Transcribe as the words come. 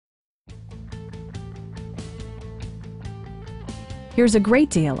Here's a great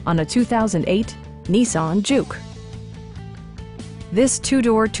deal on a 2008 Nissan Juke. This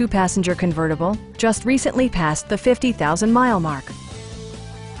two-door, two-passenger convertible just recently passed the 50,000-mile mark.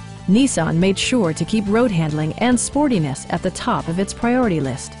 Nissan made sure to keep road handling and sportiness at the top of its priority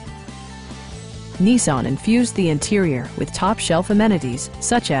list. Nissan infused the interior with top-shelf amenities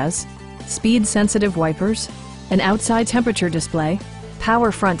such as speed-sensitive wipers, an outside temperature display,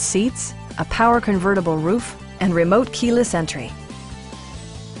 power front seats, a power convertible roof, and remote keyless entry.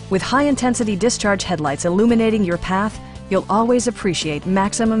 With high-intensity discharge headlights illuminating your path, you'll always appreciate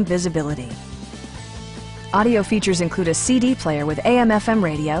maximum visibility. Audio features include a CD player with AM/FM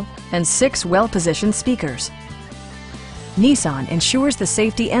radio and 6 well-positioned speakers. Nissan ensures the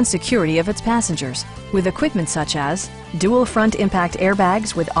safety and security of its passengers with equipment such as dual front impact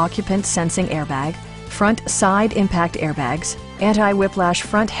airbags with occupant sensing airbag, front side impact airbags, anti-whiplash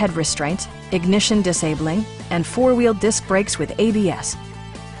front head restraint, ignition disabling, and 4-wheel disc brakes with ABS.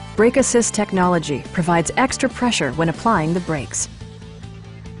 Brake Assist technology provides extra pressure when applying the brakes.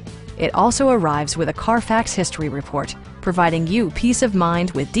 It also arrives with a Carfax history report, providing you peace of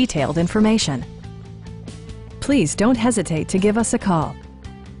mind with detailed information. Please don't hesitate to give us a call.